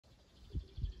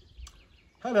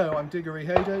Hello, I'm Diggory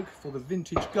Hadoke for the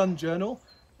Vintage Gun Journal,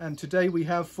 and today we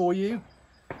have for you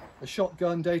a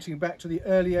shotgun dating back to the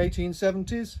early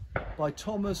 1870s by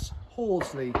Thomas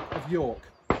Horsley of York.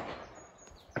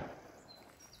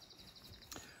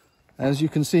 As you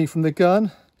can see from the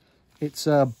gun, it's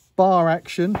a bar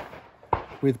action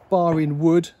with bar in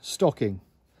wood stocking.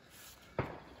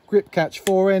 Grip catch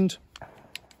forend,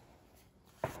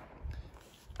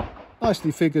 nicely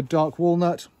figured dark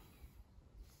walnut,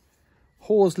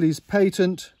 Horsley's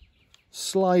patent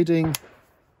sliding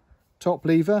top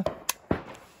lever,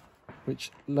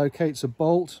 which locates a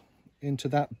bolt into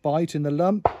that bite in the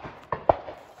lump.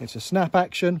 It's a snap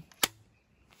action,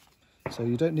 so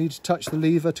you don't need to touch the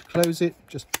lever to close it,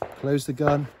 just close the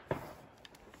gun.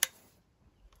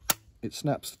 It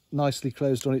snaps nicely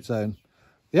closed on its own.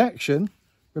 The action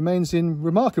remains in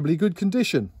remarkably good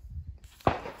condition.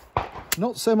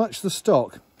 Not so much the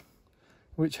stock,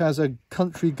 which has a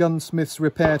country gunsmith's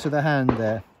repair to the hand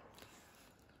there.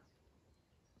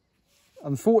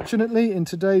 Unfortunately, in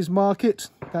today's market,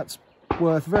 that's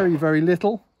worth very, very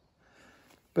little,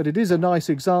 but it is a nice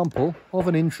example of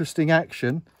an interesting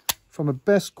action from a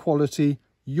best quality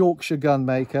Yorkshire gun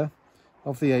maker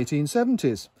of the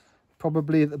 1870s,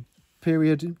 probably at the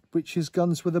period in which his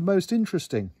guns were the most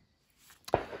interesting.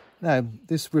 Now,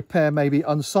 this repair may be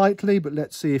unsightly, but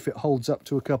let's see if it holds up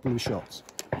to a couple of shots.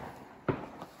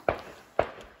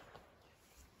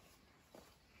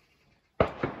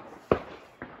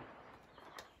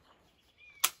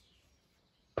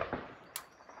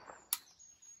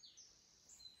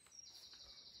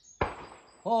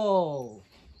 Oh!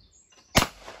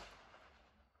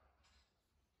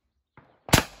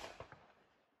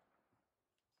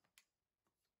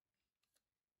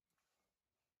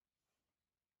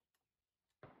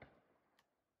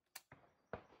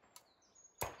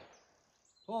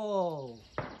 Oh!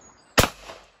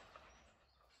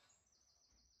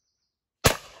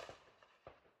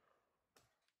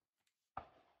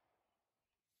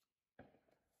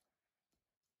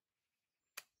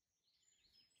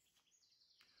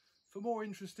 For more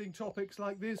interesting topics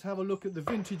like this, have a look at the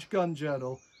Vintage Gun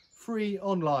Journal, free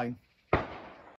online.